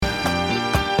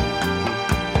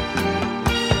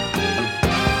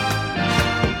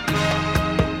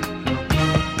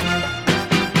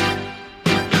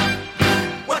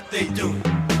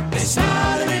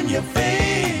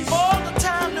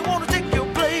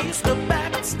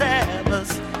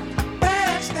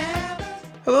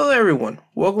everyone.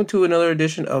 Welcome to another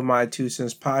edition of my 2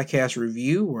 Cents podcast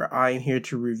review, where I am here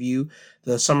to review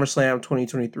the SummerSlam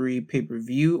 2023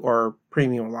 pay-per-view or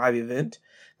premium live event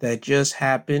that just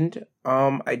happened.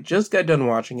 I just got done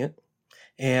watching it,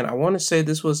 and I want to say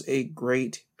this was a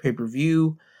great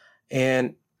pay-per-view.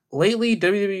 And lately,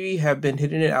 WWE have been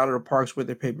hitting it out of the parks with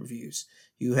their pay-per-views.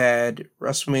 You had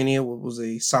WrestleMania, which was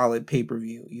a solid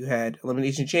pay-per-view. You had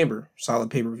Elimination Chamber, solid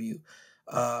pay-per-view.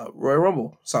 Royal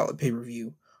Rumble, solid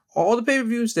pay-per-view. All the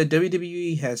pay-per-views that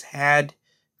WWE has had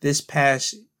this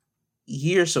past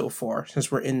year so far,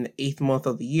 since we're in the 8th month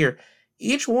of the year,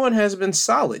 each one has been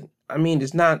solid. I mean,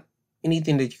 it's not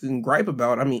anything that you can gripe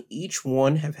about. I mean, each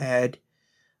one have had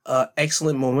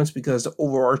excellent moments because the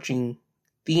overarching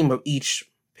theme of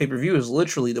each pay-per-view is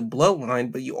literally the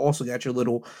bloodline, but you also got your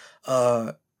little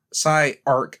side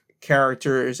arc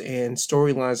characters and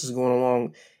storylines that's going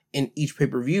along in each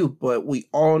pay-per-view. But we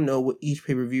all know what each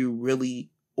pay-per-view really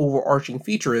overarching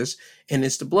feature is, and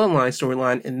it's the bloodline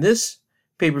storyline. In this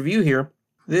pay-per-view here,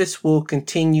 this will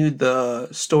continue the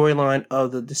storyline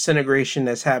of the disintegration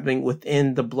that's happening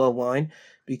within the bloodline,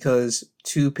 because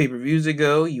 2 pay-per-views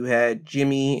ago you had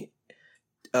Jimmy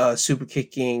super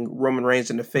kicking Roman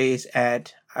Reigns in the face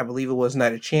at, I believe it was,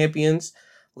 Night of Champions.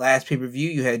 Last pay-per-view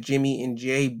you had Jimmy and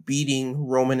Jay beating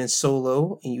Roman and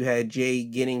Solo, and you had Jay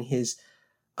getting his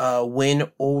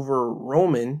win over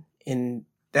Roman, and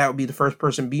that would be the first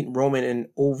person beating Roman in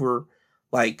over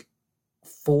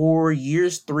 4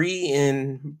 years, 3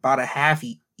 in about a half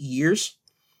years.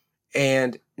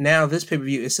 And now this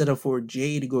pay-per-view is set up for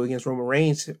Jay to go against Roman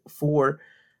Reigns for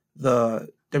the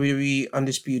WWE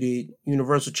Undisputed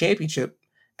Universal Championship,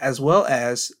 as well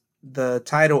as the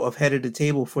title of head of the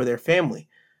table for their family.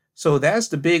 So that's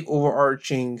the big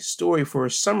overarching story for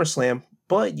SummerSlam,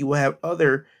 but you will have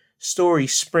other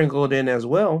stories sprinkled in as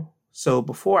well. So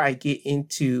before I get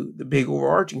into the big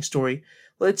overarching story,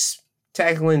 let's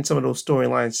tackle in some of those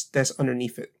storylines that's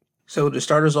underneath it. So to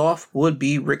start us off would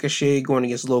be Ricochet going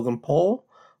against Logan Paul.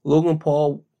 Logan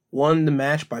Paul won the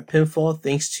match by pinfall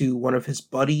thanks to one of his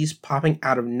buddies popping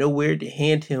out of nowhere to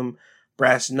hand him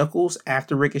brass knuckles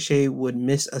after Ricochet would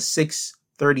miss a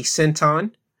 630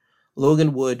 senton.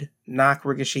 Logan would knock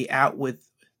Ricochet out with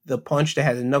the punch that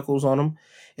had the knuckles on him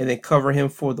and then cover him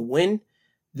for the win.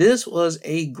 This was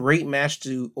a great match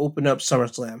to open up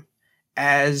SummerSlam.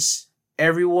 As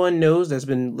everyone knows that's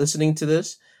been listening to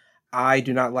this, I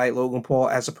do not like Logan Paul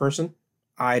as a person.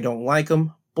 I don't like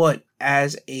him, but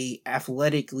as an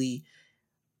athletically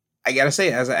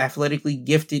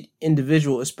gifted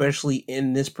individual, especially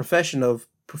in this profession of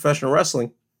professional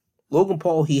wrestling, Logan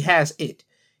Paul, he has it.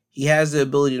 He has the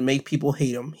ability to make people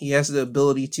hate him. He has the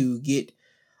ability to get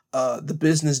the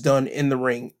business done in the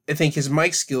ring. I think his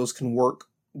mic skills can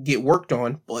get worked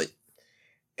on, but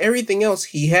everything else,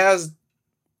 he has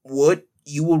what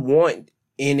you would want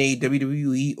in a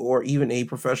WWE or even a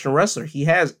professional wrestler. He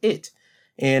has it,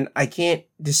 and I can't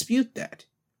dispute that.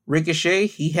 Ricochet,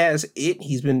 he has it.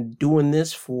 He's been doing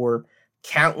this for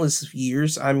countless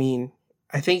years. I mean,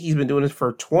 I think he's been doing this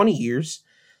for 20 years.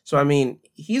 So, I mean,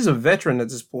 he's a veteran at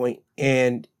this point,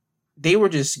 and they were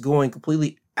just going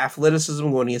completely athleticism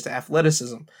going against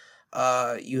athleticism.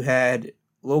 You had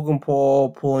Logan Paul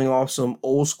pulling off some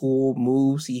old school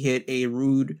moves. He hit a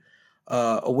rude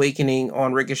awakening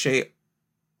on Ricochet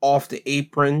off the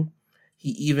apron. He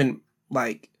even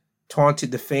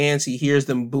taunted the fans. He hears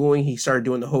them booing. He started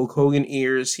doing the Hulk Hogan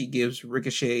ears. He gives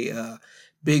Ricochet a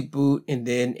big boot and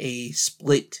then a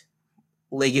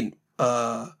split-legged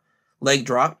leg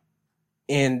drop.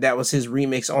 And that was his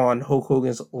remix on Hulk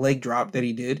Hogan's leg drop that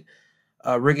he did.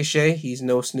 Ricochet, he's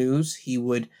no snooze. He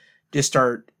would just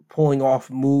start pulling off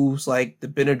moves like the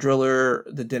Benadryller,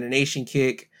 the detonation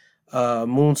kick,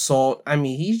 moonsault. I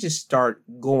mean, he just start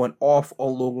going off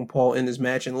on Logan Paul in this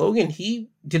match. And Logan, he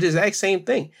did the exact same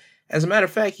thing. As a matter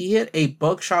of fact, he hit a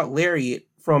buckshot lariat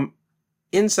from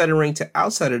inside the ring to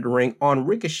outside of the ring on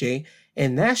Ricochet,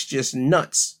 and that's just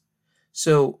nuts.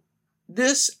 So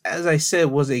this, as I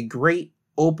said, was a great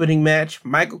opening match.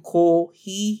 Michael Cole,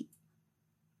 he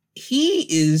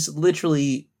is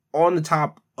literally on the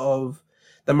top of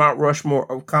the Mount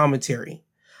Rushmore of commentary.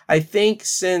 I think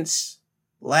since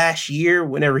last year,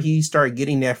 whenever he started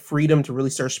getting that freedom to really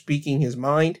start speaking his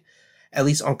mind, at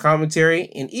least on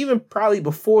commentary, and even probably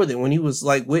before then, when he was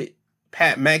with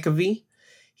Pat McAfee,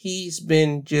 he's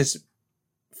been just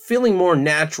feeling more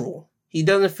natural. He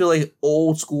doesn't feel like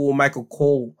old school Michael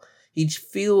Cole. He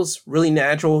feels really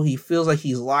natural. He feels like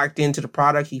he's locked into the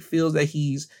product. He feels that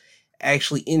he's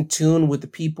actually in tune with the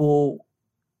people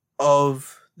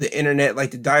of the internet,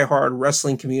 like the diehard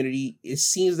wrestling community. It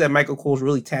seems that Michael Cole's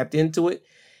really tapped into it.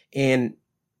 And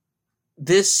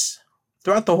this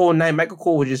throughout the whole night, Michael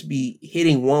Cole would just be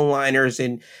hitting one-liners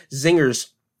and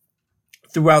zingers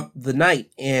throughout the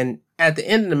night. And at the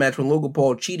end of the match, when Logan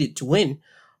Paul cheated to win,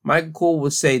 Michael Cole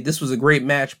would say this was a great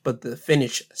match, but the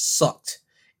finish sucked.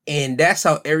 And that's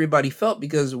how everybody felt,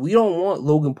 because we don't want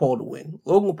Logan Paul to win.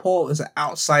 Logan Paul is an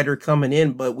outsider coming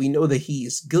in, but we know that he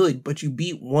is good. But you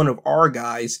beat one of our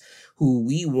guys who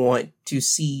we want to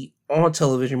see on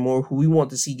television more, who we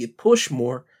want to see get pushed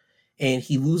more, and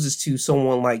he loses to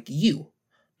someone like you.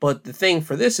 But the thing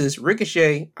for this is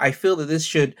Ricochet, I feel that this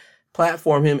should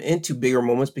platform him into bigger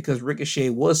moments, because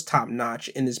Ricochet was top notch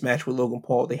in this match with Logan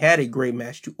Paul. They had a great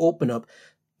match to open up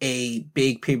a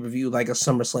big pay-per-view like a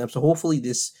SummerSlam. So hopefully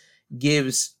this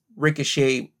gives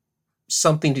Ricochet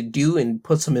something to do and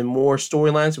puts him in more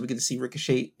storylines, so we get to see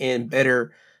Ricochet in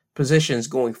better positions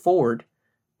going forward.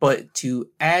 But to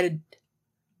add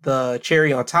the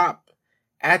cherry on top,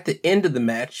 at the end of the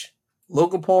match,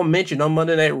 Logan Paul mentioned on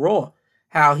Monday Night Raw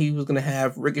how he was going to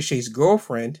have Ricochet's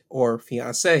girlfriend, or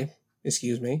fiance,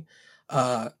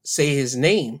 say his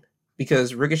name,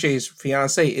 because Ricochet's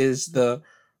fiance is the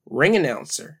ring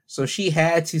announcer. So she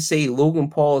had to say Logan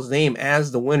Paul's name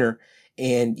as the winner,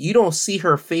 and you don't see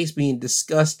her face being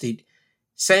disgusted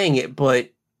saying it,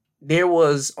 but there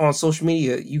was, on social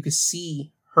media, you could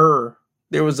see her,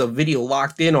 there was a video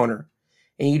locked in on her,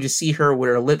 and you just see her with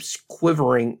her lips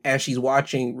quivering as she's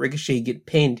watching Ricochet get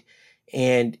pinned,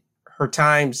 and her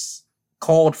times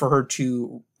called for her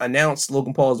to announce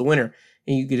Logan Paul as the winner.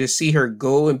 And you could just see her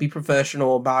go and be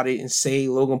professional about it and say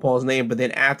Logan Paul's name. But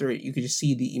then after it, you could just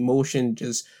see the emotion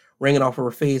just ringing off of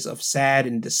her face of sad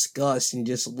and disgust and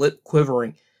just lip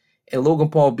quivering. And Logan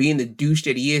Paul, being the douche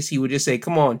that he is, he would just say,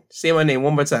 "Come on, say my name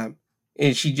one more time."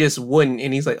 And she just wouldn't.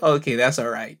 And he's like, "Oh, okay, that's all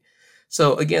right."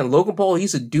 So again, Logan Paul,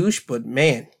 he's a douche, but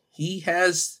man, he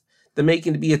has the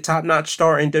making to be a top-notch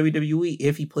star in WWE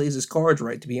if he plays his cards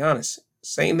right, to be honest.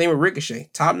 Same thing with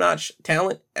Ricochet. Top-notch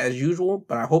talent as usual,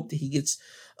 but I hope that he gets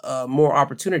more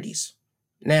opportunities.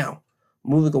 Now,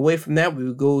 moving away from that, we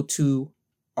would go to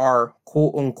our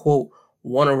quote-unquote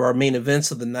one of our main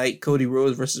events of the night, Cody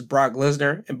Rhodes versus Brock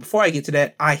Lesnar. And before I get to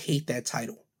that, I hate that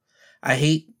title. I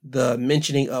hate the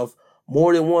mentioning of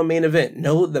more than one main event.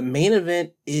 No, the main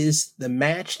event is the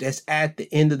match that's at the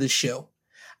end of the show.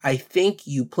 I think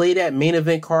you play that main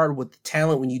event card with the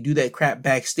talent when you do that crap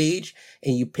backstage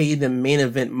and you pay them main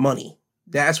event money.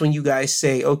 That's when you guys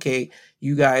say, okay,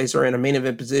 you guys are in a main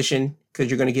event position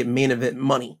because you're going to get main event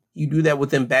money. You do that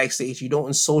with them backstage. You don't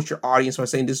insult your audience by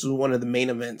saying this is one of the main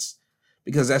events,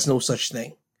 because that's no such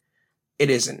thing.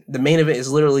 It isn't. The main event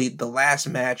is literally the last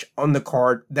match on the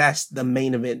card. That's the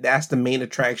main event. That's the main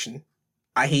attraction.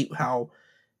 I hate how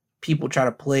people try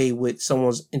to play with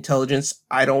someone's intelligence.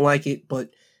 I don't like it, but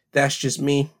that's just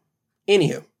me.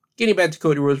 Anywho, getting back to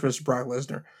Cody Rhodes versus Brock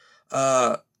Lesnar.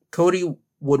 Cody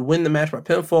would win the match by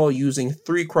pinfall using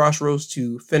 3 crossroads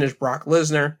to finish Brock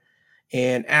Lesnar.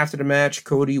 And after the match,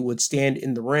 Cody would stand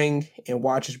in the ring and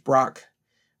watch as Brock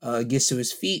gets to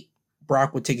his feet.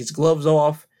 Brock would take his gloves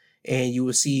off, and you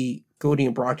would see Cody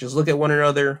and Brock just look at one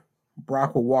another.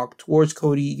 Brock would walk towards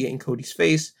Cody, get in Cody's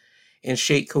face, and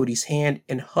shake Cody's hand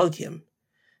and hug him.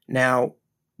 Now,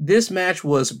 this match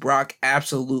was Brock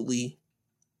absolutely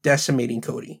decimating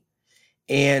Cody.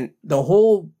 And the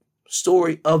whole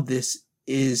story of this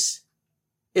is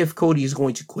if Cody is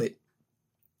going to quit.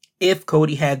 If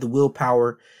Cody had the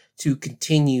willpower to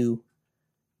continue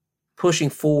pushing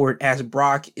forward as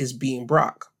Brock is being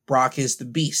Brock. Brock is the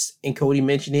beast. And Cody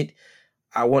mentioned it,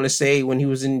 I want to say, when he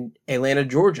was in Atlanta,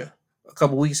 Georgia, a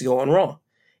couple weeks ago on Raw.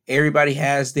 Everybody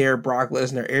has their Brock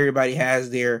Lesnar. Everybody has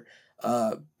their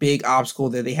big obstacle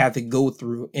that they have to go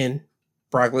through, and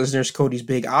Brock Lesnar's Cody's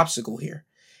big obstacle here.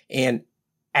 And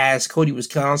as Cody was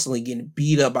constantly getting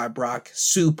beat up by Brock,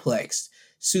 suplex,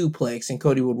 and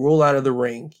Cody would roll out of the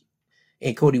ring,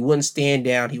 and Cody wouldn't stand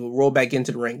down. He would roll back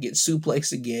into the ring, get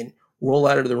suplexed again, roll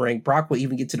out of the ring. Brock would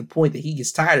even get to the point that he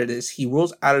gets tired of this. He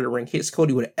rolls out of the ring, hits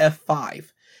Cody with an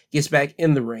F5, gets back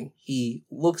in the ring. He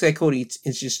looks at Cody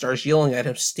and just starts yelling at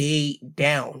him, "Stay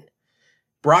down."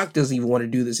 Brock doesn't even want to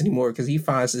do this anymore because he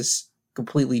finds this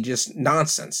completely just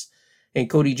nonsense. And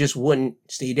Cody just wouldn't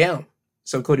stay down.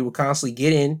 So Cody would constantly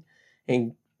get in,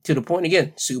 and to the point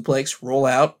again, suplex, roll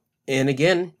out. And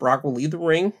again, Brock will leave the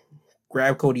ring,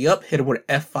 grab Cody up, hit him with an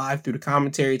F5 through the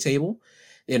commentary table,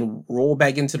 then roll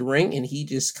back into the ring. And he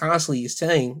just constantly is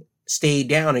saying, "Stay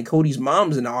down." And Cody's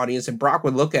mom's in the audience, and Brock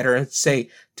would look at her and say,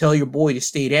 "Tell your boy to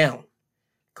stay down."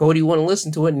 Cody wouldn't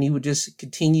listen to it, and he would just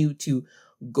continue to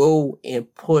go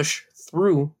and push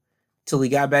through till he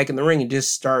got back in the ring and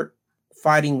just start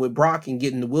fighting with Brock and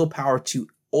getting the willpower to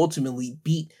ultimately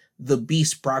beat the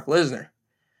beast Brock Lesnar.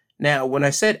 Now, when I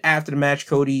said after the match,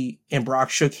 Cody and Brock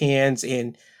shook hands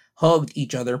and hugged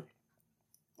each other,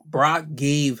 Brock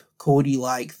gave Cody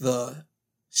like the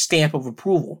stamp of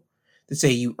approval to say,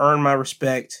 you earned my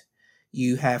respect.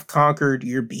 You have conquered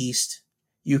your beast.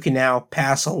 You can now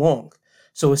pass along.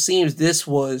 So it seems this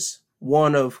was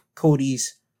one of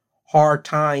Cody's hard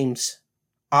times,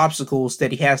 obstacles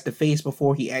that he has to face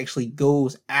before he actually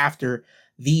goes after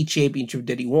the championship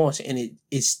that he wants. And it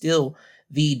is still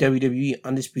the WWE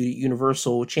Undisputed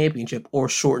Universal Championship, or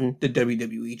shortened, the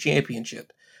WWE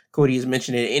Championship. Cody has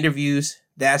mentioned in interviews,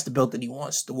 that's the belt that he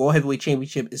wants. The World Heavyweight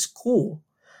Championship is cool,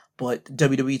 but the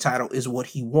WWE title is what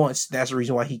he wants. That's the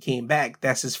reason why he came back.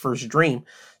 That's his first dream.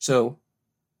 So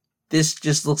this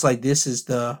just looks like this is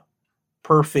the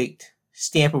perfect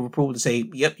stamp of approval to say,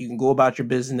 yep, you can go about your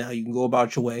business now. You can go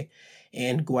about your way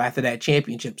and go after that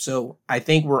championship. So I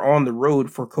think we're on the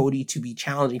road for Cody to be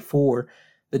challenging for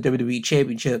the WWE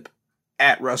Championship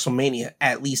at WrestleMania.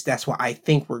 At least that's why I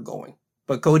think we're going.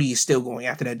 But Cody is still going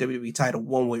after that WWE title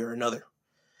one way or another.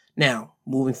 Now,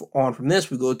 moving on from this,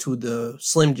 we go to the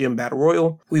Slim Jim Battle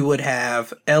Royal. We would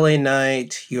have LA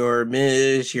Knight, your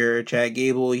Miz, your Chad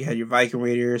Gable. You had your Viking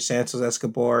Raiders, Santos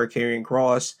Escobar, Karrion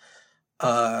Kross,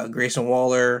 Grayson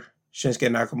Waller, Shinsuke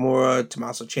Nakamura,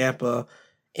 Tommaso Ciampa,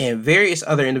 and various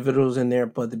other individuals in there.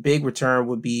 But the big return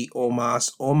would be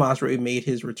Omos. Omos already made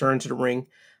his return to the ring.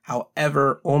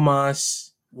 However,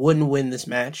 Omos wouldn't win this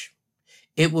match.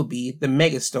 It would be the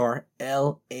megastar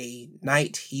LA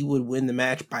Knight. He would win the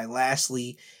match by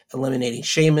lastly eliminating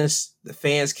Sheamus. The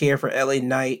fans care for LA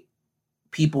Knight.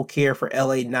 People care for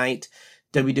LA Knight.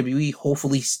 WWE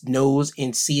hopefully knows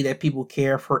and see that people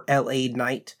care for LA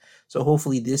Knight. So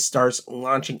hopefully this starts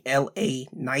launching LA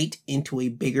Knight into a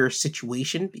bigger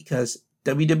situation, because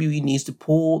WWE needs to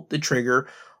pull the trigger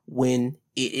when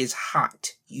it is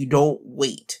hot. You don't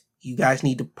wait. You guys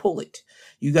need to pull it.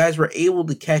 You guys were able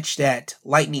to catch that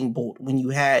lightning bolt when you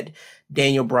had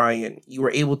Daniel Bryan. You were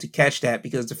able to catch that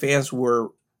because the fans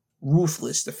were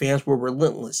ruthless. The fans were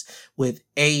relentless with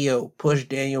Ayo push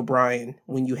Daniel Bryan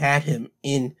when you had him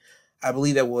in, I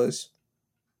believe that was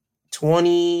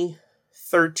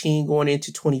 2013 going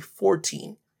into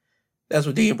 2014. That's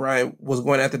what Daniel Bryan was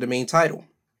going after the main title.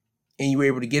 And you were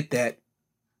able to get that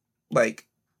like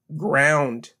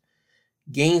ground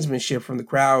gamesmanship from the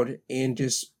crowd, and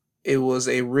just it was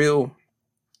a real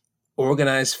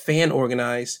organized, fan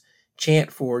organized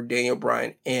chant for Daniel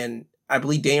Bryan. And I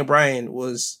believe Daniel Bryan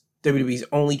was WWE's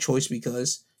only choice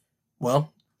because,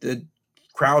 well, the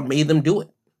crowd made them do it.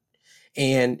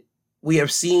 And we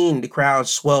have seen the crowd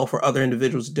swell for other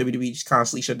individuals. WWE just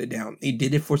constantly shut it down. They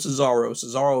did it for Cesaro.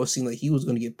 Cesaro seemed like he was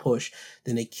going to get pushed.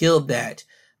 Then they killed that.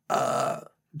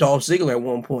 Dolph Ziggler at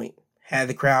one point had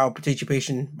the crowd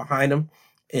participation behind him,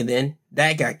 and then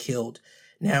that got killed.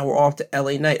 Now we're off to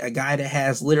LA Knight, a guy that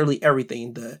has literally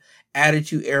everything. The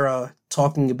Attitude Era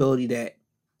talking ability that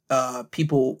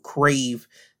people crave,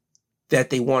 that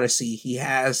they want to see. He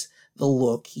has the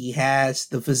look. He has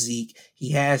the physique.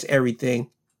 He has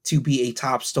everything to be a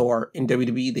top star in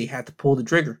WWE. They have to pull the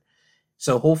trigger.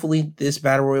 So hopefully this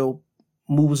Battle Royal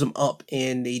moves them up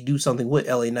and they do something with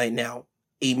LA Knight now.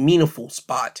 A meaningful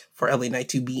spot for LA Knight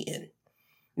to be in.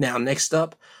 Now, next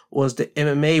up was the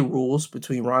MMA rules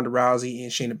between Ronda Rousey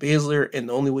and Shayna Baszler, and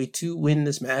the only way to win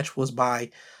this match was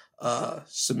by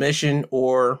submission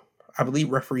or, I believe,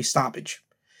 referee stoppage.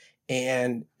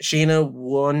 And Shayna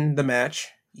won the match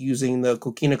using the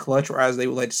Coquina clutch, or as they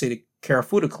would like to say, the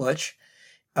Karafuda clutch,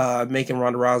 making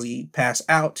Ronda Rousey pass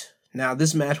out. Now,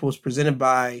 this match was presented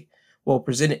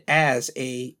as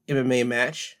a MMA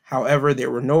match. However, there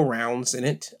were no rounds in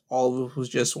it. All of it was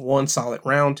just one solid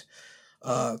round.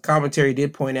 Commentary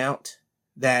did point out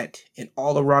that in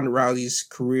all of Ronda Rousey's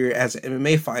career as an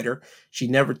MMA fighter, she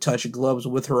never touched gloves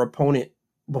with her opponent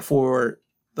before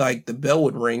like the bell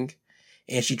would ring.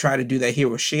 And she tried to do that here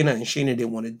with Shayna, and Shayna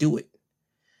didn't want to do it.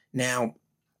 Now,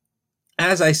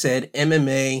 as I said,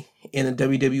 MMA in a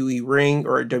WWE ring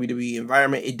or a WWE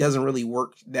environment, it doesn't really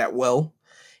work that well.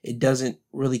 It doesn't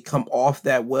really come off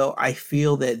that well. I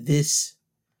feel that this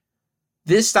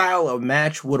style of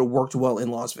match would have worked well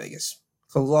in Las Vegas.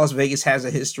 Because Las Vegas has a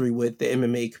history with the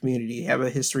MMA community. They have a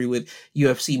history with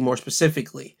UFC more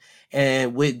specifically.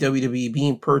 And with WWE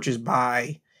being purchased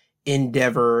by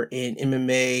Endeavor and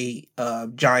MMA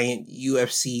giant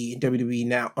UFC and WWE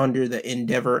now under the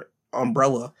Endeavor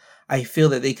umbrella, I feel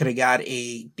that they could have got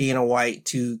a Dana White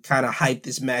to kind of hype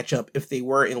this match up if they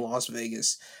were in Las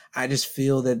Vegas. I just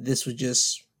feel that this was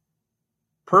just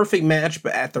perfect match,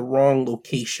 but at the wrong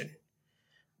location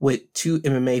with two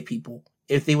MMA people.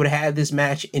 If they would have had this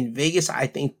match in Vegas, I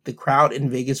think the crowd in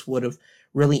Vegas would have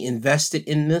really invested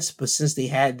in this, but since they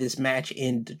had this match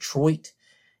in Detroit,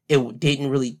 it didn't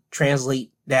really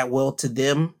translate that well to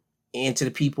them and to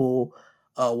the people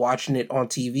watching it on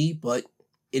TV. But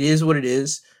it is what it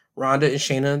is. Ronda and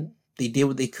Shayna, they did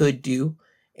what they could do,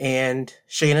 and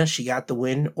Shayna, she got the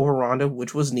win over Ronda,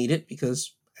 which was needed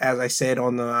because, as I said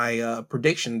on my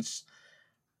predictions,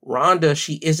 Ronda,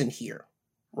 she isn't here.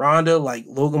 Ronda, like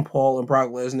Logan Paul and Brock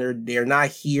Lesnar, they're not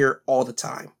here all the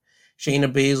time.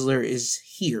 Shayna Baszler is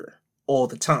here all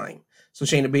the time. So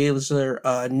Shayna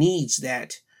Baszler needs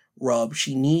that rub.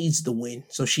 She needs the win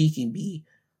so she can be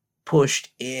pushed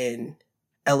and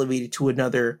elevated to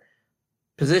another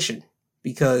position,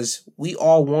 because we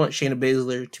all want Shayna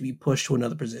Baszler to be pushed to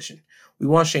another position. We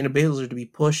want Shayna Baszler to be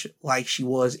pushed like she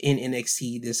was in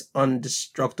NXT, this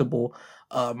indestructible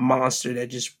monster that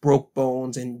just broke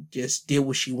bones and just did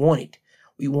what she wanted.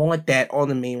 We want that on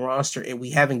the main roster, and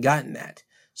we haven't gotten that.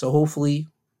 So hopefully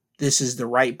this is the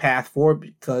right path forward,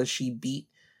 because she beat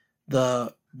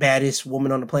the baddest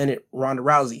woman on the planet, Ronda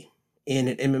Rousey, in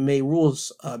an MMA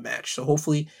rules match. So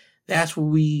hopefully that's where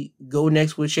we go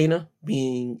next with Shayna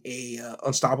being a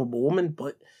unstoppable woman.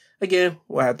 But again,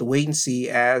 we'll have to wait and see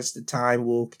as the time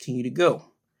will continue to go.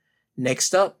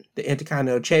 Next up, the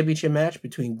Intercontinental Championship match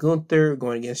between Gunther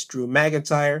going against Drew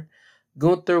McIntyre.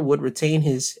 Gunther would retain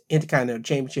his Intercontinental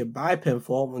Championship by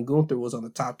pinfall when Gunther was on the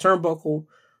top turnbuckle.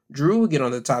 Drew would get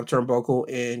on the top turnbuckle,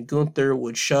 and Gunther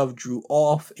would shove Drew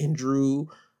off, and Drew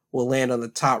will land on the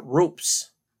top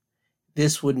ropes.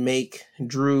 This would make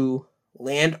Drew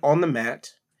land on the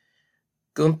mat.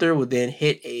 Gunther would then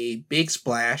hit a big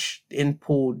splash, then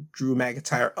pull Drew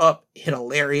McIntyre up, hit a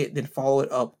lariat, then follow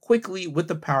it up quickly with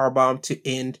the powerbomb to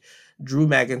end Drew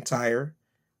McIntyre.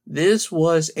 This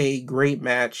was a great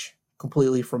match,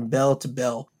 completely from bell to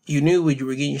bell. You knew what you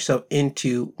were getting yourself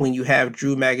into when you have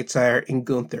Drew McIntyre and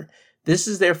Gunther. This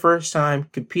is their first time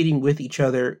competing with each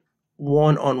other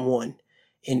one-on-one.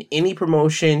 In any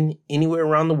promotion, anywhere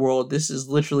around the world, this is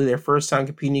literally their first time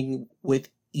competing with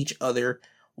each other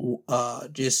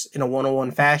just in a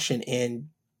one-on-one fashion. And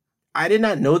I did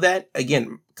not know that.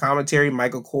 Again, commentary,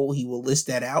 Michael Cole, he will list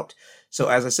that out. So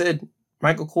as I said,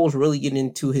 Michael Cole's really getting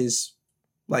into his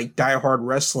like diehard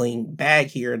wrestling bag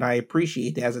here, and I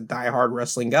appreciate that as a diehard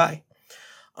wrestling guy.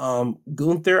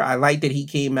 Gunther, I like that he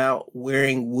came out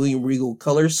wearing William Regal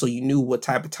colors, so you knew what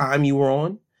type of time you were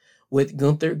on with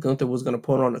Gunther. Gunther was going to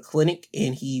put on a clinic,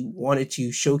 and he wanted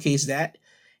to showcase that.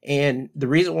 And the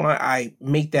reason why I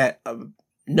make that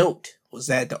note was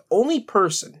that the only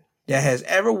person that has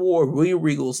ever wore William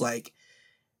Regal's, like,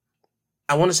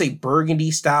 I want to say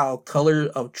burgundy style color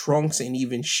of trunks and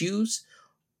even shoes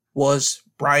was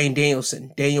Bryan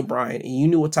Danielson, Daniel Bryan. And you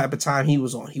knew what type of time he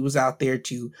was on. He was out there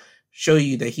to show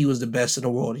you that he was the best in the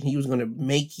world, and he was going to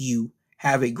make you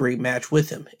have a great match with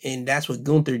him. And that's what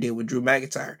Gunther did with Drew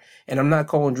McIntyre. And I'm not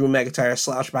calling Drew McIntyre a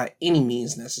slouch by any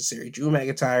means necessary. Drew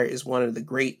McIntyre is one of the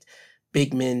great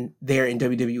big men there in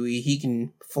WWE. He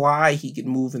can fly, he can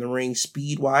move in the ring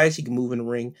speed-wise, he can move in the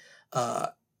ring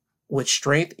with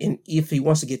strength, and if he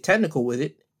wants to get technical with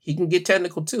it, he can get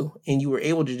technical too. And you were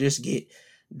able to just get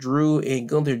Drew and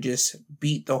Gunther just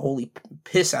beat the holy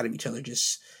piss out of each other,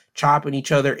 just chopping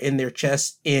each other in their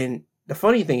chests. And the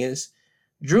funny thing is,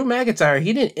 Drew McIntyre,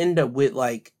 he didn't end up with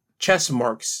like chest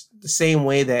marks the same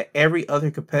way that every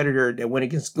other competitor that went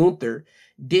against Gunther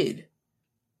did.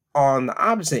 On the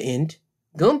opposite end,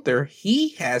 Gunther, he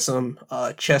had some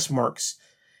chest marks,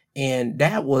 and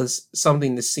that was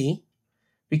something to see,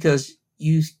 because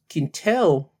you can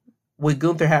tell with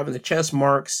Gunther having the chest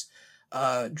marks,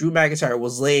 Drew McIntyre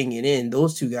was laying it in.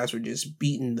 Those two guys were just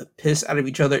beating the piss out of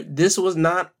each other. This was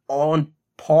not on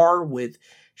par with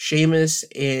Sheamus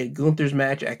and Gunther's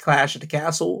match at Clash at the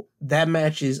Castle. That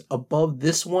match is above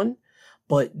this one,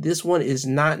 but this one is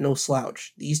not no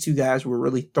slouch. These two guys were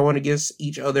really throwing against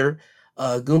each other.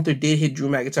 Gunther did hit Drew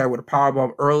McIntyre with a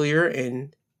powerbomb earlier,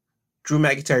 and Drew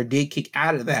McIntyre did kick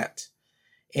out of that.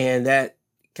 And that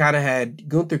kind of had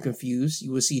Gunther confused.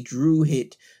 You would see Drew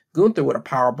hit Gunther with a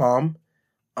powerbomb.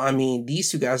 I mean,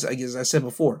 these two guys, as I said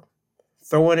before,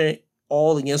 throwing it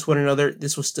all against one another.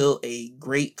 This was still a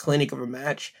great clinic of a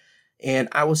match. And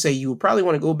I would say you would probably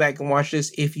want to go back and watch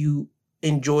this if you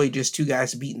enjoy just two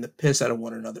guys beating the piss out of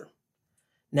one another.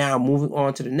 Now, moving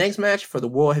on to the next match for the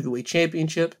World Heavyweight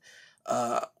Championship.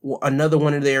 Another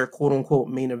one of their quote-unquote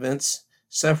main events.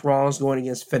 Seth Rollins going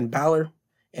against Finn Balor.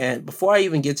 And before I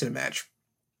even get to the match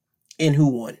and who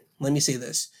won, let me say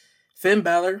this. Finn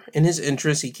Balor, in his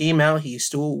entrance, he came out, he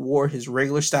still wore his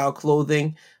regular style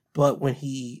clothing, but when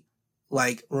he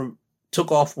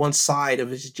took off one side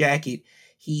of his jacket,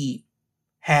 he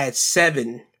had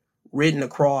 7 written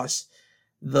across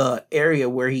the area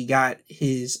where he got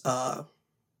his, I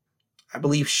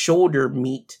believe, shoulder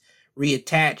meat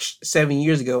reattached 7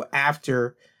 years ago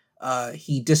after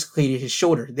he dislocated his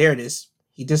shoulder. There it is.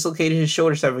 He dislocated his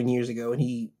shoulder 7 years ago, and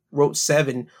he wrote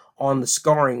 7 on the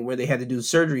scarring where they had to do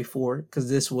surgery for, because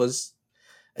this was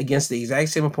against the exact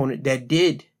same opponent that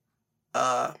did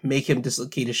make him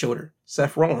dislocate his shoulder,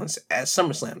 Seth Rollins, at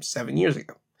SummerSlam 7 years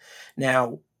ago.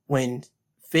 Now, when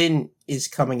Finn is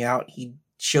coming out, he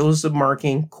shows the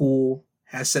marking, cool,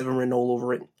 has 7 written all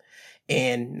over it.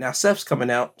 And now Seth's coming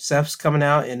out. Seth's coming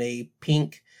out in a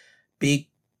pink, big,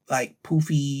 like,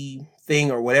 poofy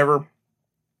thing or whatever.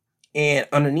 And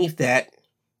underneath that,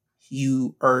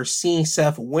 you are seeing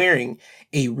Seth wearing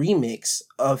a remix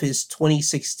of his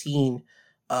 2016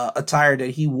 attire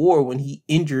that he wore when he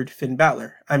injured Finn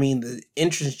Balor. I mean, the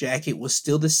entrance jacket was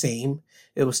still the same.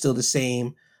 It was still the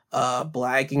same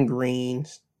black and green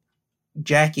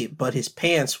jacket, but his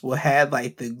pants had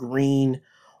like the green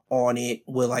on it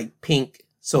with like pink.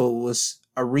 So it was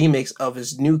a remix of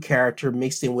his new character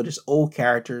mixed in with his old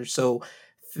character. So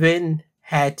Finn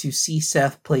had to see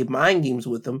Seth play mind games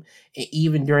with him, and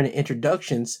even during the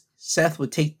introductions, Seth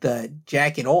would take the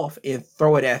jacket off and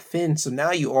throw it at Finn. So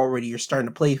now you're starting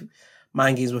to play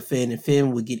mind games with Finn, and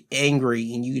Finn would get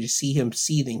angry, and you could just see him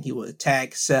seething. He would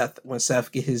attack Seth when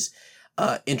Seth get his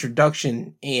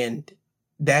introduction, and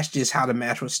that's just how the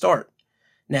match would start.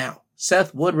 Now,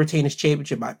 Seth would retain his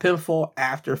championship by pinfall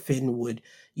after Finn would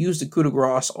use the coup de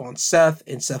grace on Seth,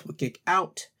 and Seth would kick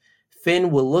out.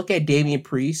 Finn will look at Damian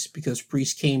Priest because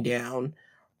Priest came down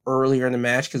earlier in the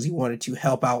match because he wanted to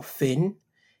help out Finn.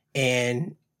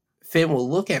 And Finn will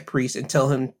look at Priest and tell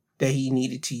him that he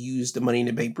needed to use the Money in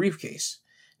the Bank briefcase.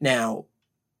 Now,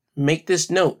 make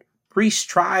this note. Priest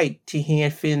tried to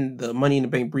hand Finn the Money in the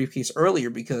Bank briefcase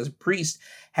earlier because Priest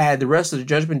had the rest of the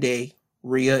Judgment Day,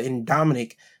 Rhea and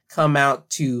Dominic, come out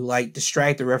to like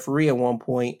distract the referee at one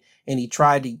point, and he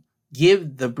tried to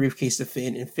give the briefcase to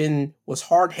Finn, and Finn was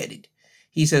hard-headed.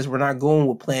 He says, we're not going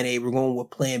with plan A, we're going with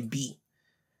plan B.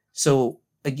 So,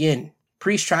 again,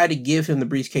 Priest tried to give him the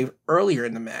briefcase earlier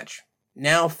in the match.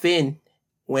 Now Finn,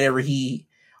 whenever he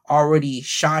already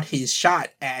shot his shot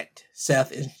at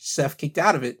Seth and Seth kicked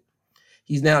out of it,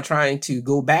 he's now trying to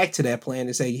go back to that plan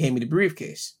and say, hand me the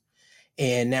briefcase.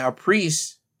 And now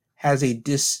Priest has a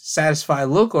dissatisfied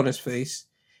look on his face.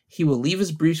 He will leave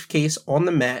his briefcase on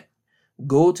the mat,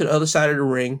 go to the other side of the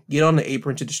ring, get on the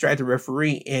apron to distract the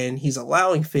referee, and he's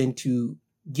allowing Finn to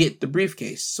get the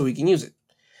briefcase so he can use it.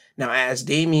 Now, as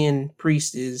Damian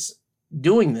Priest is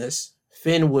doing this,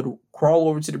 Finn would crawl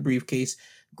over to the briefcase,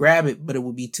 grab it, but it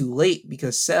would be too late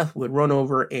because Seth would run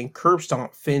over and curb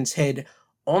stomp Finn's head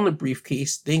on the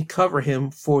briefcase, then cover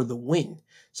him for the win.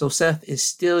 So Seth is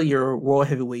still your World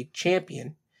Heavyweight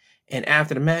Champion. And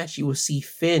after the match, you will see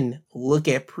Finn look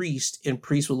at Priest, and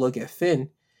Priest will look at Finn.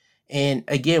 And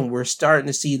again, we're starting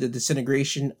to see the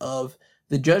disintegration of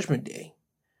the Judgment Day.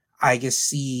 I can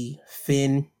see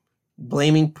Finn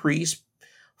blaming Priest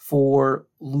for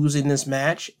losing this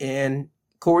match. And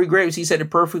Corey Graves, he said it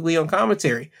perfectly on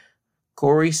commentary.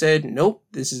 Corey said, nope,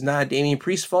 this is not Damian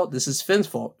Priest's fault. This is Finn's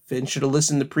fault. Finn should have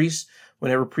listened to Priest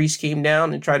whenever Priest came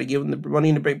down and tried to give him the Money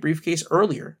in the Bank briefcase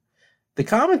earlier. The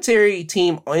commentary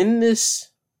team in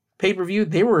this pay-per-view,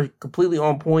 they were completely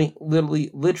on point,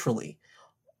 literally,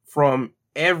 from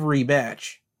every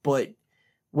match. But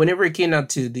whenever it came down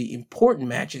to the important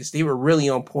matches, they were really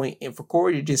on point. And for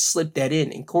Corey to just slip that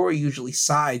in, and Corey usually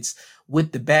sides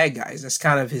with the bad guys. That's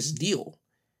kind of his deal.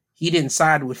 He didn't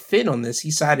side with Finn on this.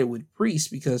 He sided with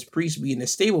Priest because Priest being a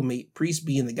stablemate, Priest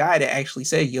being the guy that actually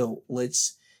said, yo,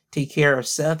 let's take care of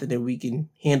Seth and then we can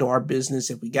handle our business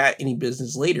if we got any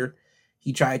business later.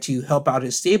 He tried to help out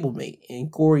his stablemate,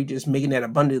 and Corey just making that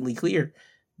abundantly clear.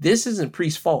 This isn't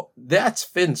Priest's fault. That's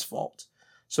Finn's fault.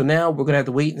 So now we're going to have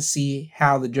to wait and see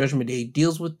how the Judgment Day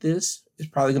deals with this. It's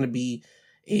probably going to be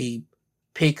a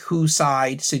pick whose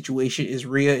side situation. Is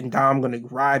Rhea and Dom going to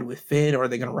ride with Finn, or are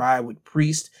they going to ride with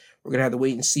Priest? We're going to have to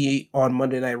wait and see on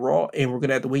Monday Night Raw, and we're going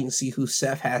to have to wait and see who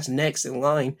Seth has next in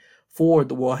line for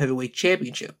the World Heavyweight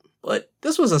Championship. But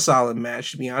this was a solid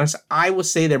match, to be honest. I would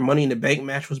say their Money in the Bank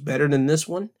match was better than this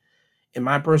one. In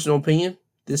my personal opinion,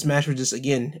 this match was just,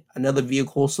 again, another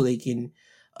vehicle so they can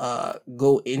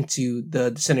go into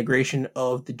the disintegration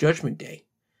of the Judgment Day.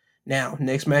 Now,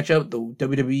 next matchup, the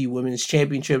WWE Women's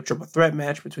Championship Triple Threat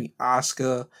match between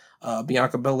Asuka,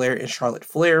 Bianca Belair, and Charlotte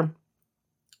Flair.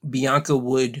 Bianca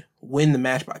would win the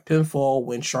match by pinfall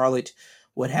when Charlotte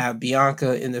would have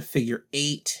Bianca in the figure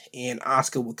 8, and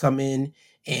Asuka would come in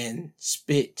and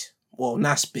spray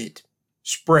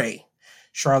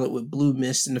Charlotte with blue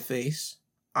mist in the face.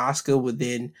 Asuka would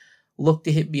then looked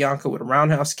to hit Bianca with a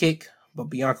roundhouse kick, but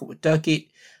Bianca would duck it,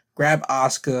 grab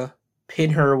Asuka,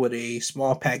 pin her with a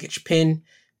small package pin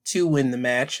to win the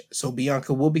match. So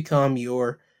Bianca will become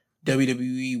your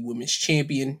WWE Women's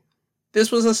Champion.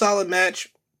 This was a solid match.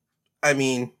 I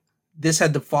mean, this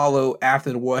had to follow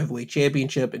after the World Heavyweight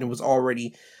Championship, and it was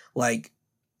already like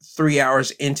 3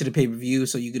 hours into the pay-per-view,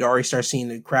 so you could already start seeing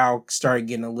the crowd start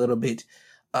getting a little bit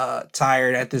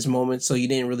tired at this moment, so you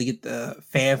didn't really get the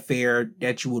fanfare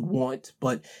that you would want.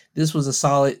 But this was a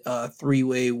solid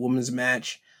three-way women's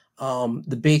match.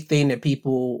 The big thing that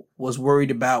people was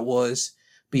worried about was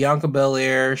Bianca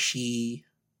Belair. She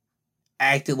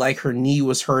acted like her knee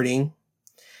was hurting,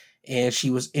 and she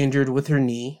was injured with her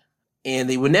knee. And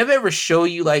they would never ever show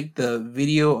you like the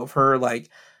video of her like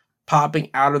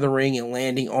popping out of the ring and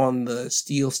landing on the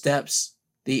steel steps.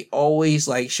 They always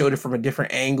like showed it from a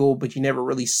different angle, but you never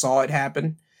really saw it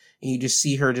happen. And you just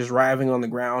see her just writhing on the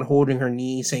ground, holding her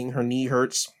knee, saying her knee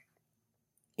hurts.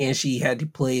 And she had to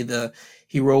play the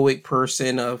heroic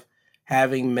person of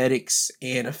having medics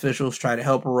and officials try to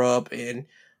help her up and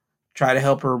try to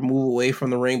help her move away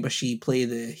from the ring, but she played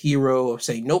the hero of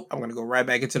saying, nope, I'm going to go right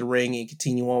back into the ring and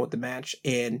continue on with the match.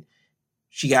 And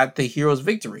she got the hero's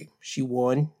victory. She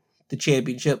won the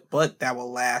championship, but that will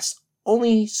last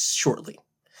only shortly.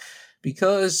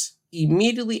 Because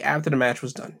immediately after the match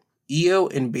was done, Io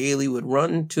and Bayley would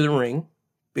run to the ring.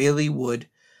 Bayley would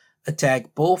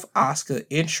attack both Asuka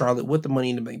and Charlotte with the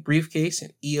Money in the Bank briefcase,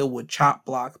 and Io would chop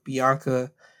block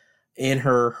Bianca in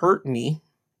her hurt knee.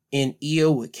 And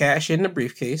Io would cash in the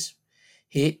briefcase,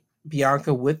 hit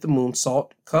Bianca with the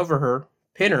moonsault, cover her,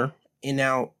 pin her, and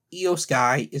now Io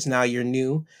Sky is now your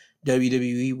new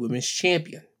WWE Women's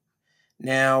Champion.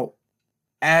 Now,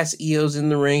 as Io's in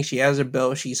the ring, she has her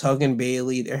belt, she's hugging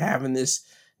Bayley, they're having this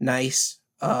nice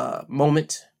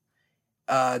moment.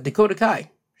 Dakota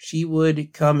Kai, she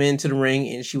would come into the ring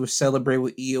and she would celebrate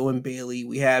with Io and Bayley.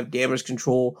 We have Damage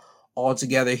Control all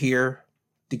together here.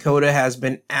 Dakota has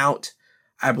been out,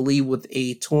 I believe, with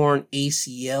a torn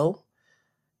ACL,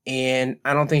 and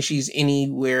I don't think she's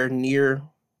anywhere near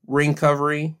ring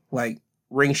recovery, like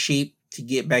ring shape, to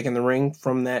get back in the ring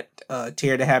from that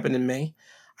tear that happened in May.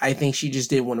 I think she just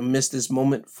didn't want to miss this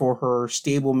moment for her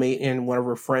stablemate and one of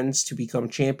her friends to become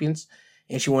champions,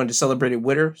 and she wanted to celebrate it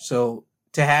with her. So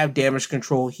to have Damage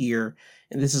Control here,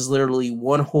 and this is literally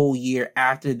one whole year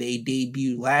after they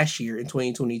debuted last year in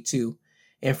 2022,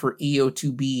 and for Io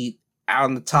to be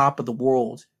on the top of the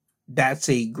world, that's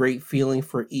a great feeling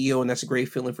for Io, and that's a great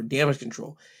feeling for Damage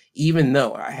Control. Even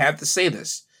though, I have to say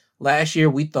this, last year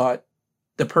we thought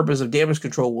the purpose of Damage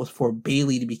Control was for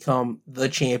Bayley to become the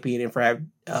champion and for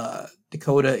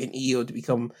Dakota and Io to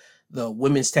become the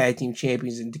women's tag team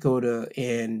champions, and Dakota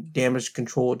and Damage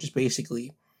Control just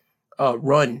basically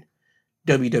run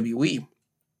WWE.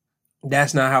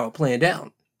 That's not how it planned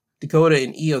out. Dakota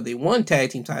and Io, they won tag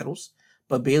team titles,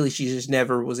 but Bayley, she just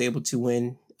never was able to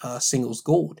win singles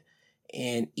gold.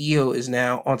 And Io is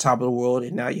now on top of the world,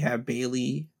 and now you have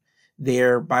Bayley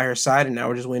there by her side, and now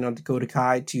we're just waiting on Dakota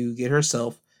Kai to get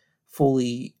herself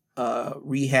fully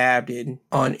rehabbed and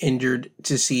uninjured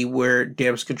to see where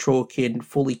Damage Control can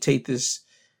fully take this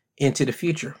into the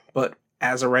future. But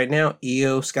as of right now,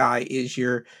 Io Sky is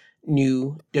your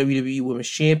new WWE Women's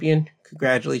Champion.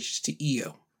 Congratulations to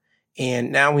Io.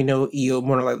 And now we know Io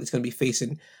more than likely is going to be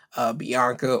facing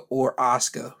Bianca or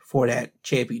Asuka for that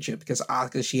championship, because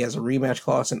Asuka, she has a rematch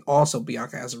clause, and also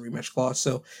Bianca has a rematch clause.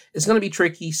 So it's going to be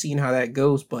tricky seeing how that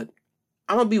goes, but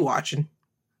I'm going to be watching.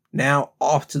 Now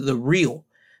off to the real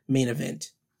main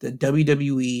event, the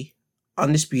WWE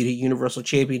Undisputed Universal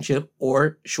Championship,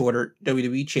 or shorter,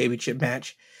 WWE Championship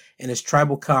match. And it's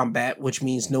tribal combat, which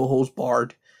means no holds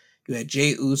barred. You had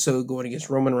Jey Uso going against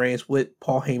Roman Reigns with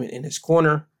Paul Heyman in his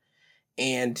corner.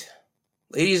 And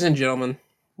ladies and gentlemen,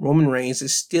 Roman Reigns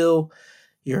is still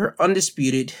your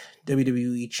undisputed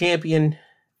WWE champion,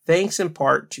 thanks in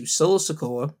part to Solo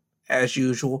Sikoa, as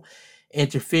usual,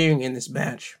 interfering in this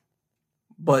match.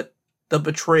 But the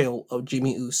betrayal of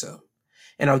Jimmy Uso.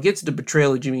 And I'll get to the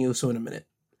betrayal of Jimmy Uso in a minute.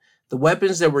 The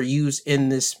weapons that were used in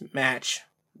this match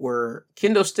were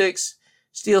kendo sticks,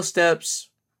 steel steps,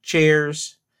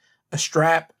 chairs, a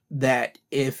strap that,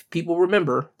 if people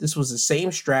remember, this was the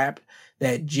same strap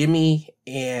that Jey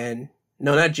and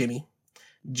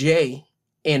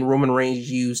Roman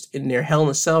Reigns used in their Hell in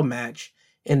a Cell match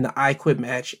in the I Quit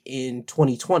match in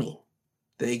 2020.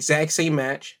 The exact same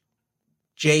match.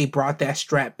 Jey brought that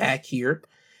strap back here.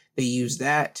 They used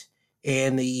that,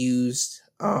 and they used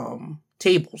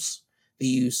tables. They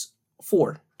used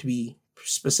 4 to be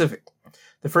specific.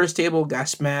 The first table got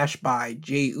smashed by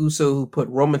Jey Uso, who put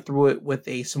Roman through it with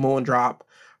a Samoan drop.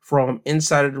 from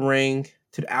inside of the ring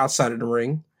to the outside of the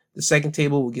ring. The second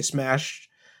table would get smashed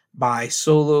by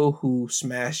Solo, who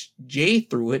smashed Jay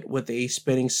through it with a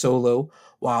spinning Solo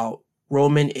while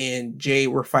Roman and Jay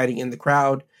were fighting in the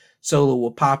crowd. Solo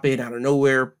will pop in out of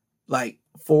nowhere, like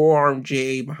forearm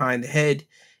Jay behind the head,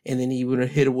 and then he would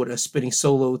hit it with a spinning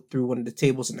Solo through one of the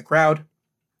tables in the crowd.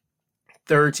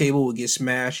 Third table would get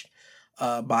smashed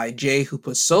by Jay, who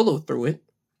put Solo through it,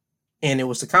 and it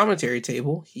was the commentary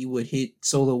table. He would hit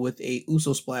Solo with a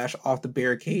Uso splash off the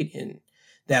barricade, and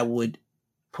that would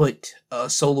put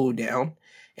Solo down.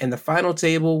 And the final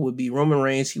table would be Roman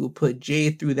Reigns. He would put Jay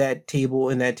through that table,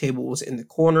 and that table was in the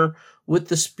corner with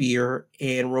the spear,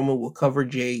 and Roman will cover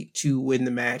Jay to win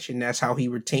the match, and that's how he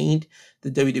retained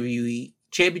the WWE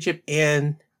Championship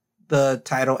and the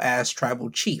title as Tribal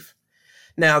Chief.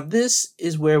 Now, this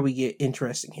is where we get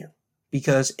interesting here,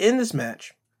 because in this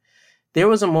match, there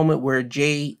was a moment where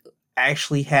Jay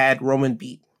actually had Roman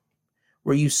beat,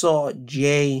 where you saw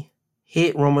Jay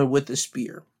hit Roman with the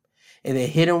spear, and then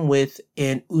hit him with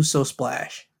an Uso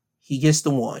splash. He gets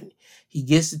the 1, he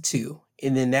gets the 2,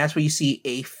 and then that's where you see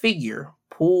a figure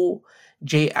pull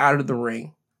Jay out of the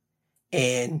ring,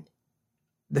 and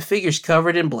the figure's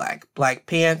covered in black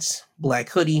pants, black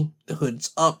hoodie, the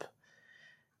hood's up.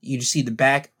 You just see the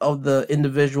back of the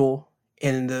individual,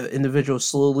 and the individual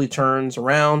slowly turns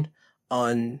around,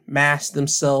 unmask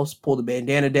themselves, pull the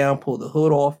bandana down, pull the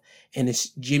hood off, and it's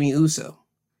Jimmy Uso.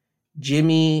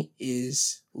 Jimmy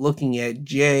is looking at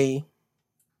Jay.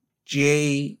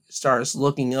 Jay starts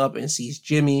looking up and sees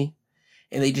Jimmy,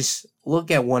 and they just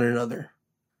look at one another.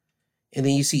 And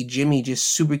then you see Jimmy just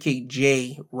super kick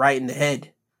Jay right in the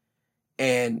head,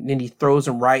 and then he throws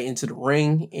him right into the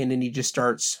ring, and then he just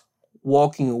starts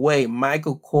walking away.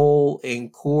 Michael Cole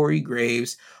and Corey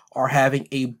Graves are having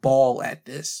a ball at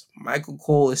this. Michael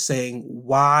Cole is saying,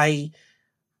 why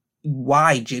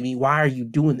Jimmy? Why are you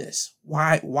doing this?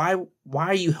 Why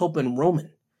are you helping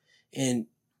Roman? And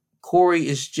Corey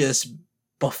is just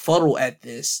befuddled at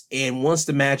this. And once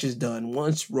the match is done,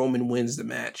 once Roman wins the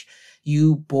match,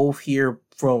 you both hear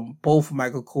from both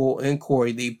Michael Cole and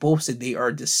Corey, they both said they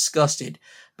are disgusted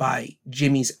by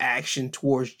Jimmy's action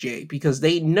towards Jay, because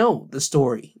they know the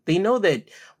story. They know that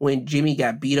when Jimmy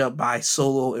got beat up by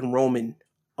Solo and Roman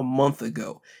a month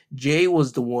ago, Jay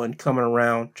was the one coming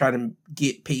around trying to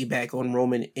get payback on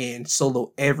Roman and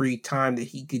Solo every time that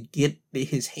he could get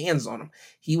his hands on him.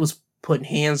 He was putting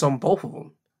hands on both of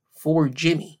them for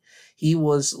Jimmy. He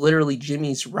was literally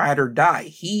Jimmy's ride or die.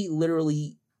 He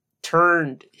literally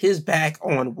turned his back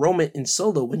on Roman and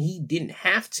Solo when he didn't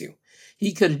have to.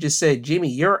 He could have just said, Jimmy,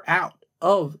 you're out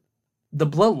of the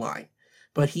bloodline.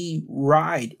 But he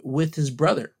ride with his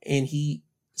brother, and he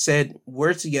said,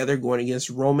 we're together going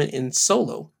against Roman and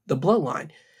Solo, the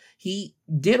bloodline. He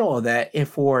did all that, and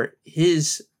for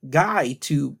his guy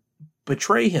to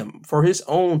betray him, for his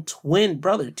own twin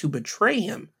brother to betray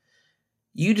him,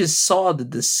 you just saw the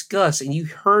disgust, and you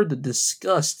heard the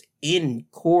disgust in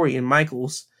Corey and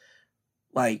Michael's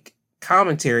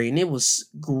commentary, and it was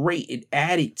great. It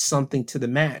added something to the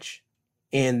match,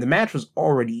 and the match was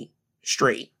already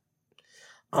straight.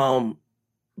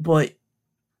 But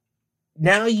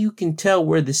now you can tell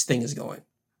where this thing is going.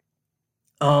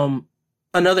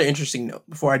 Another interesting note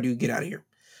before I do get out of here.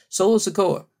 Solo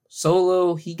Sikoa.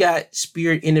 Solo, he got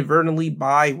speared inadvertently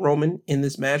by Roman in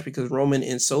this match, because Roman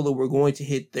and Solo were going to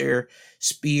hit their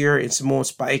spear and Samoan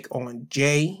Spike on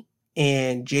Jay,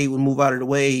 and Jay would move out of the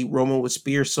way. Roman would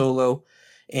spear Solo,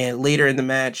 and later in the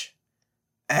match,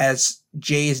 as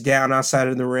Jay is down outside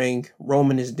of the ring,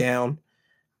 Roman is down.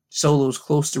 Solo's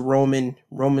close to Roman.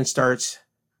 Roman starts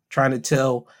trying to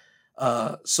tell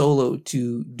Solo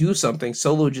to do something.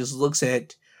 Solo just looks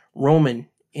at Roman,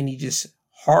 and he just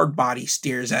hard body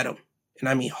stares at him. And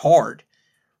I mean hard.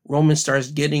 Roman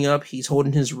starts getting up. He's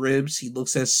holding his ribs. He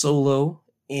looks at Solo,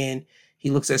 and he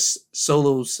looks at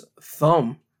Solo's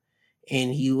thumb,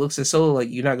 and he looks at Solo like,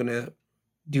 you're not going to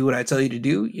do what I tell you to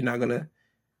do. You're not going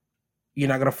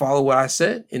to follow what I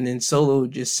said. And then Solo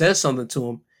just says something to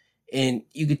him. And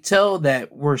you could tell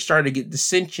that we're starting to get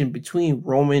dissension between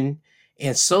Roman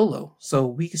and Solo. So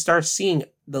we can start seeing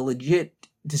the legit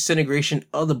disintegration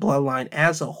of the bloodline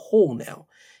as a whole now.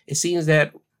 It seems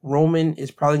that Roman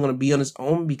is probably going to be on his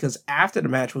own, because after the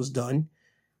match was done,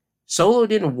 Solo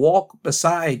didn't walk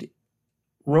beside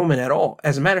Roman at all.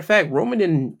 As a matter of fact, Roman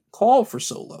didn't call for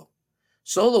Solo.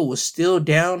 Solo was still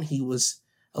down. He was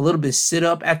a little bit sit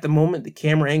up at the moment. The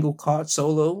camera angle caught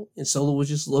Solo, and Solo was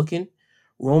just looking.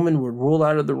 Roman would roll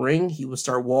out of the ring. He would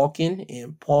start walking,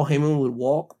 and Paul Heyman would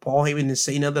walk. Paul Heyman didn't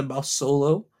say nothing about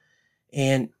Solo.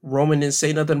 And Roman didn't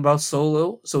say nothing about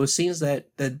Solo. So it seems that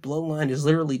that bloodline is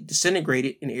literally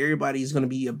disintegrated and everybody's going to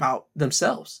be about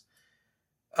themselves.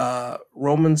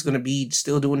 Roman's going to be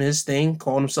still doing his thing,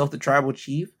 calling himself the tribal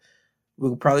chief.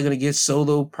 We're probably going to get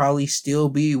Solo probably still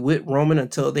be with Roman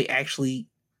until they actually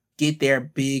get their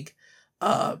big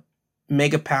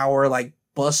mega power, like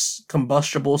bus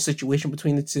combustible situation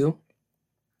between the two.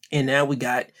 And now we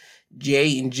got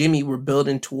Jay and Jimmy were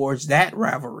building towards that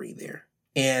rivalry there.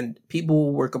 And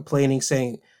people were complaining,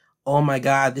 saying, oh my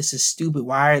God, this is stupid.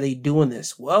 Why are they doing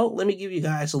this? Well, let me give you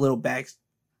guys a little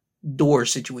backdoor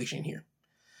situation here.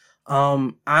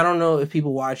 I don't know if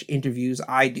people watch interviews.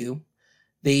 I do.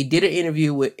 They did an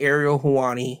interview with Ariel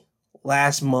Helwani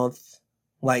last month,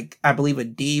 like I believe a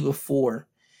day before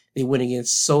they went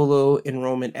against Solo and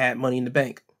Roman at Money in the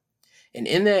Bank. And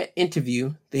in that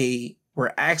interview, they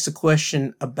were asked a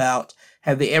question about,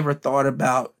 have they ever thought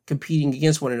about competing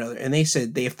against one another? And they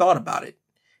said they have thought about it.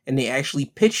 And they actually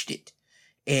pitched it.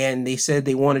 And they said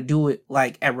they want to do it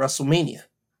like at WrestleMania.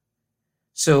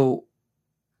 So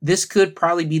this could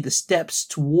probably be the steps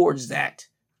towards that.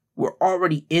 We're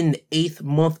already in the 8th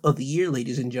month of the year,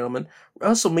 ladies and gentlemen.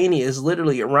 WrestleMania is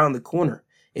literally around the corner.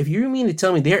 If you mean to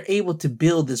tell me they're able to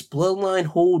build this bloodline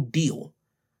whole deal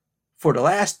for the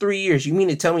last 3 years, you mean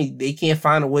to tell me they can't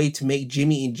find a way to make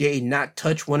Jimmy and Jay not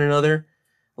touch one another,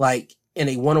 like in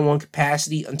a one-on-one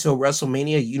capacity until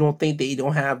WrestleMania? You don't think they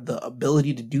don't have the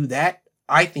ability to do that?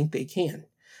 I think they can.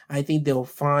 I think they'll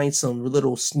find some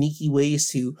little sneaky ways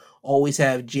to always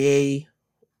have Jay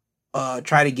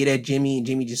try to get at Jimmy and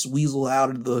Jimmy just weasel out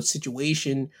of the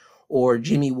situation, or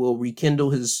Jimmy will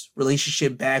rekindle his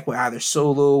relationship back with either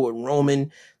Solo or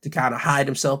Roman to kind of hide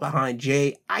himself behind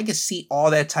Jay. I can see all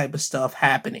that type of stuff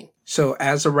happening. So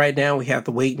as of right now, we have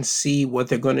to wait and see what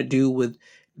they're going to do with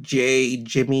Jay,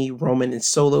 Jimmy, Roman, and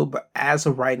Solo. But as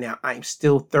of right now, I'm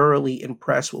still thoroughly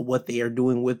impressed with what they are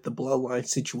doing with the bloodline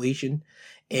situation.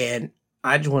 And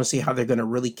I just want to see how they're going to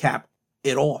really cap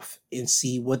it off and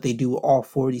see what they do with all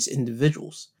 4 of these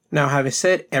individuals. Now, having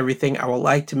said everything, I would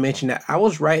like to mention that I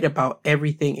was right about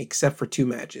everything except for 2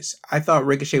 matches. I thought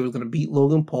Ricochet was going to beat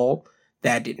Logan Paul.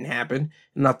 That didn't happen.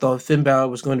 And I thought Finn Balor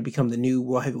was going to become the new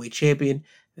World Heavyweight Champion.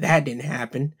 That didn't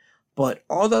happen. But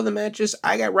all the other matches,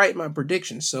 I got right in my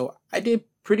predictions. So I did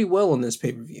pretty well on this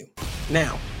pay-per-view.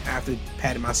 Now, after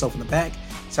patting myself on the back,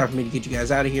 it's time for me to get you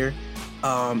guys out of here.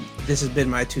 This has been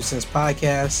my 2 Cents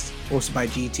Podcast, hosted by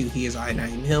G2. He is I and I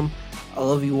am him. I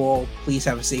love you all. Please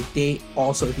have a safe day.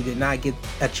 Also, if you did not get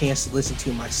a chance to listen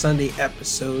to my Sunday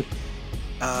episode,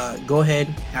 go ahead,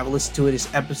 have a listen to it.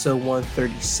 It's episode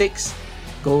 136.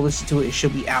 Go listen to it. It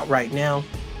should be out right now.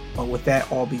 But with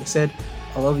that all being said,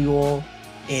 I love you all,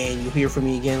 and you'll hear from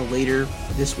me again later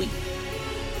this week.